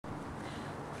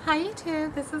Hi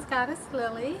YouTube, this is Goddess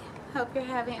Lily. Hope you're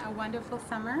having a wonderful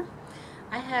summer.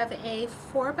 I have a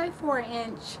 4x4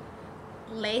 inch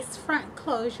lace front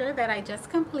closure that I just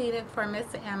completed for Miss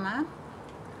Emma.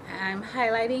 I'm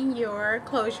highlighting your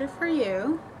closure for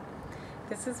you.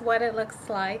 This is what it looks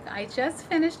like. I just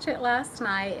finished it last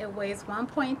night. It weighs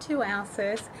 1.2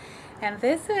 ounces. And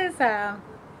this is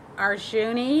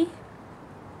Arjuni.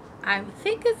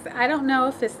 I don't know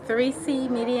if it's 3C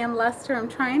medium luster. I'm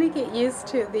trying to get used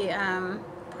to the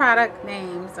product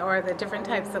names or the different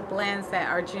types of blends that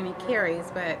Arjuni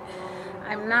carries, but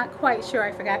I'm not quite sure.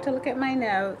 I forgot to look at my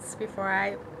notes before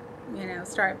I,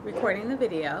 start recording the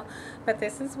video. But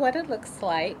this is what it looks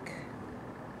like.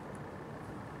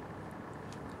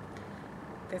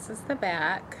 This is the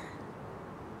back.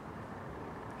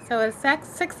 So it's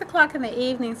 6 o'clock in the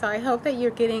evening, so I hope that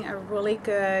you're getting a really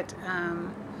good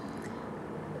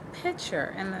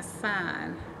picture in the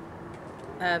sun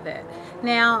of it.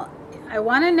 Now, I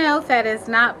want to note that it's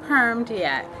not permed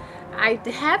yet. I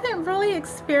haven't really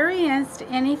experienced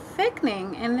any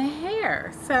thickening in the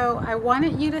hair, so I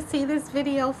wanted you to see this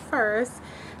video first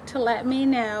to let me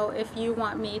know if you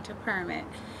want me to perm it.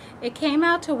 It came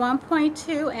out to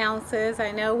 1.2 ounces.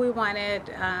 I know we wanted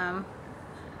a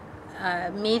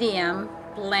medium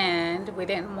blend. We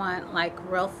didn't want like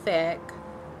real thick.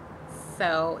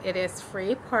 So it is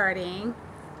free parting.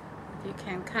 You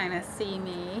can kind of see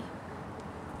me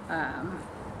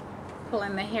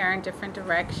pulling the hair in different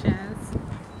directions.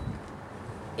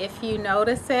 If you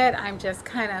notice it, I'm just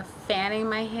kind of fanning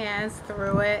my hands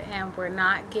through it, and we're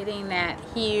not getting that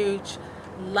huge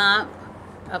lump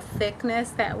of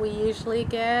thickness that we usually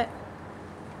get.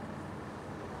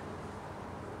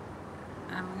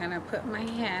 I'm gonna put my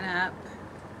hand up.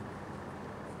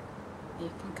 You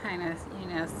can kind of,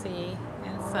 see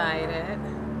inside it.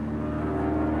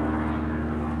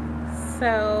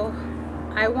 So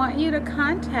I want you to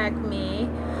contact me.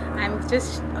 I'm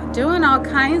just doing all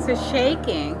kinds of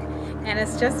shaking, and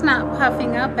it's just not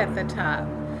puffing up at the top.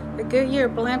 The Goodyear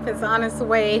blimp is on its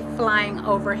way flying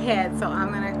overhead, so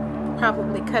I'm going to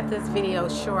probably cut this video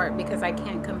short because I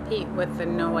can't compete with the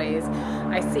noise.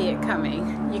 I see it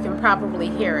coming. You can probably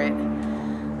hear it.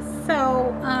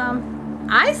 So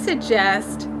I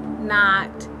suggest not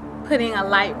putting a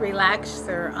light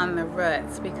relaxer on the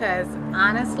roots because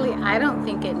honestly I don't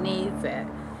think it needs it.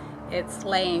 It's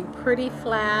laying pretty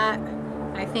flat.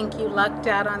 I think you lucked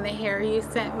out on the hair you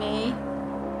sent me.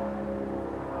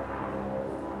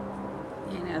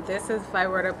 This is if I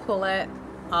were to pull it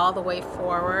all the way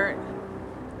forward.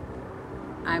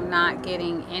 I'm not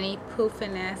getting any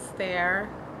poofiness there.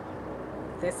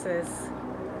 This is,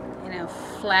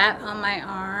 flat on my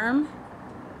arm.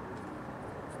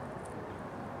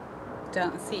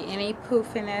 Don't see any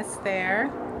poofiness there.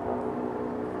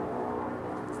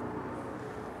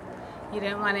 You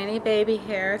didn't want any baby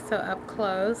hair, so up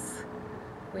close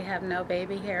we have no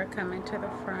baby hair coming to the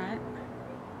front.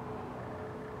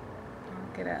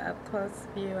 I'll get an up close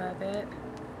view of it.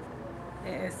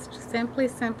 It is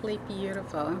simply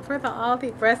beautiful. And for all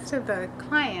the rest of the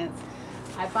clients,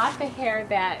 I bought the hair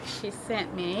that she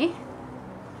sent me.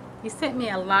 You sent me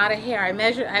a lot of hair.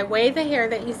 I weighed the hair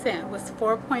that you sent. It was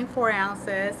 4.4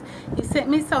 ounces. You sent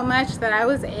me so much that I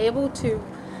was able to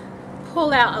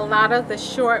pull out a lot of the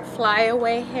short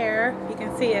flyaway hair. You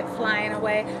can see it flying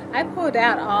away. I pulled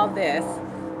out all this,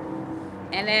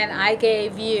 and then I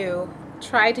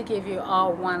tried to give you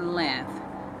all one length.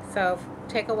 So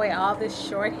take away all this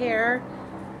short hair.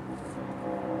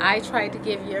 I tried to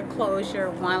give your closure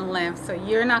one length, so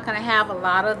you're not going to have a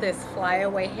lot of this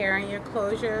flyaway hair in your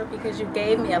closure because you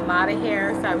gave me a lot of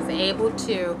hair, so I was able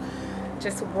to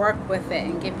just work with it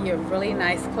and give you a really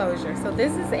nice closure. So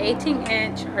this is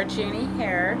 18-inch Arjuni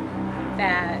hair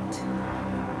that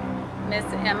Miss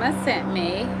Emma sent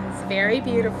me. It's very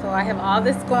beautiful. I have all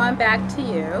this going back to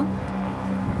you.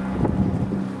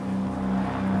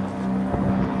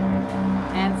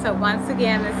 So once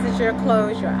again, this is your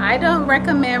closure. I don't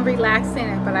recommend relaxing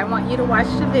it, but I want you to watch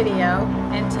the video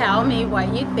and tell me what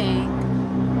you think.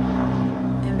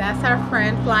 And that's our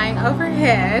friend flying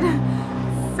overhead.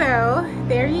 So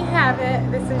there you have it.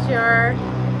 This is your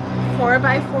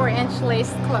 4x4 inch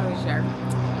lace closure.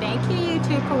 Thank you,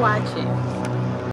 YouTube, for watching.